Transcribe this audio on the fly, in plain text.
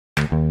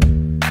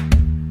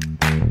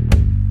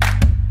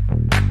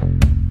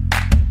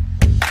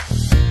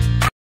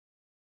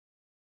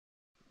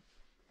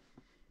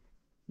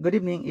Good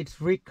evening,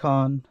 it's Rick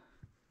Khan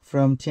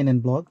from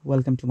T&NVLOG.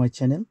 Welcome to my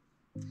channel.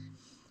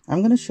 I'm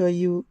going to show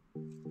you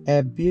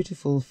a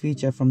beautiful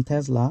feature from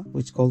Tesla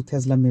which is called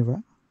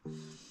Teslamirror.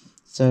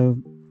 So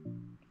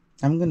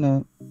I'm going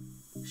to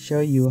show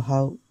you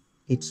how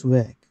it's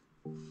work.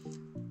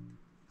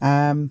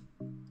 Let's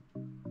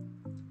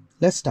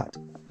start.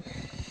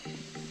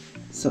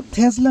 So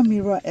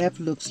Teslamirror app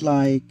looks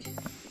like,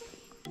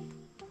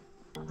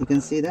 you can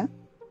see that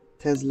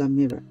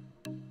Teslamirror.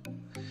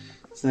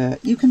 So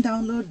you can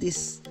download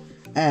this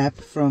app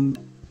from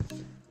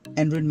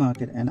Android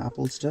Market and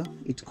Apple Store.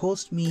 It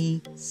cost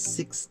me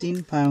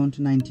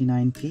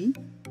 £16.99.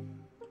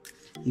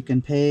 You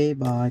can pay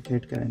by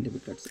credit card and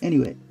debit cards.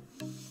 Anyway,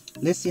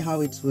 let's see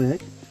how it's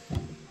work.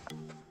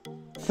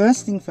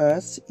 First thing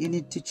first, you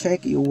need to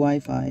check your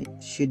Wi-Fi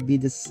should be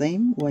the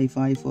same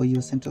Wi-Fi for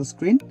your central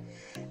screen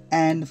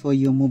and for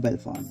your mobile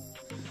phone.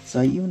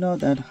 So you know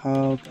that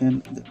how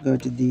can go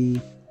to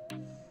the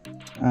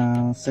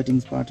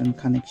settings button,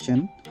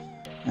 connection,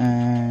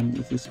 and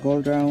if you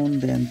scroll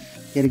down, then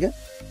here you go,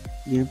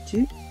 you have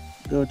to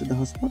go to the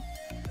hotspot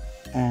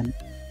and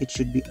it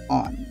should be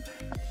on.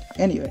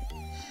 Anyway,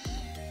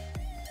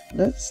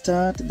 let's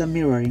start the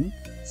mirroring.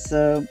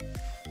 So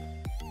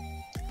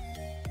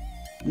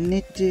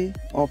need to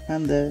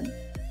open the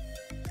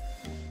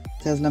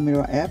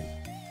Teslamirror app,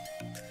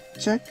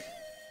 check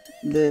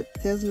the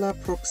Tesla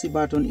proxy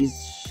button is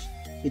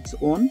it's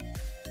on,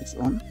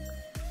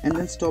 and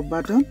then stop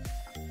button,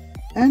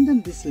 and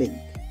then this link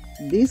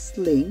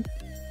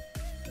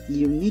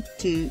you need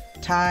to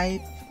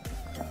type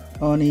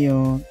on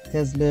your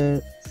Tesla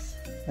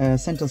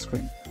central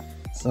screen.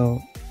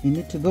 So you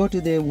need to go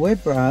to the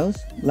web browser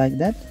like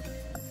that,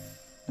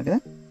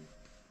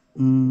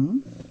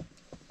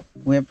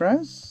 web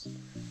browser,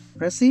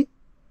 press it,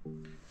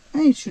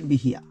 and it should be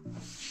here.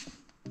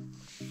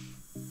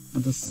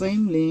 The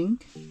same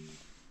link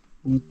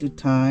you need to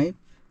type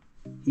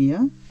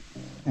here,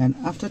 and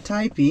after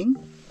typing,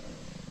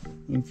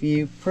 if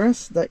you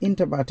press the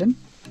enter button,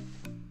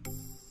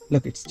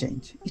 look, it's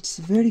changed. It's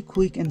very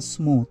quick and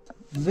smooth,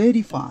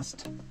 very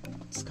fast.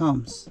 It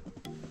comes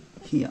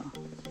here,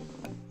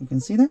 you can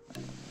see that.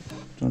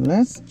 So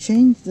let's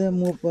change the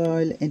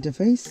mobile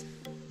interface.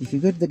 If you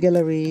go to the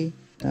gallery,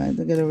 type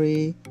the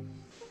gallery,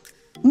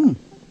 look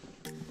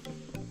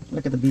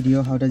at the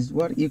video, how does it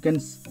work. You can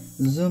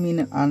zoom in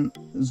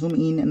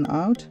and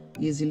out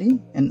easily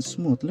and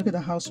smooth. Look at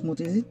how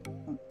smooth is it.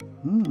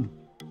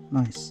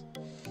 Nice.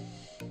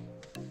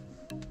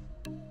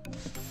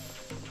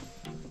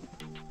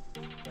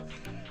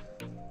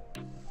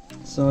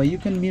 So you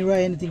can mirror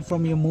anything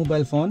from your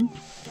mobile phone.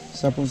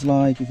 Suppose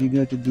like if you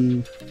go to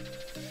the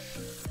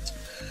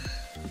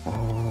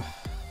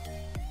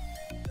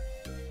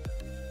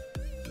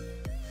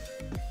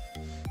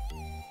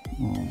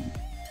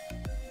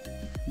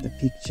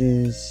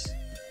pictures.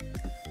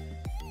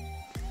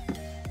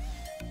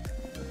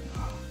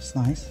 It's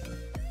nice.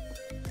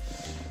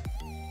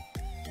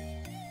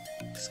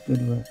 It's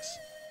good works.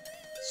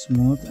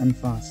 Smooth and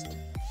fast.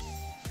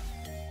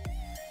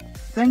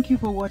 Thank you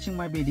for watching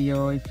my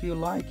video. If you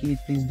like it,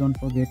 please don't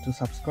forget to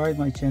subscribe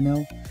my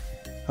channel.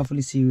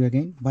 Hopefully see you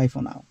again. Bye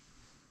for now.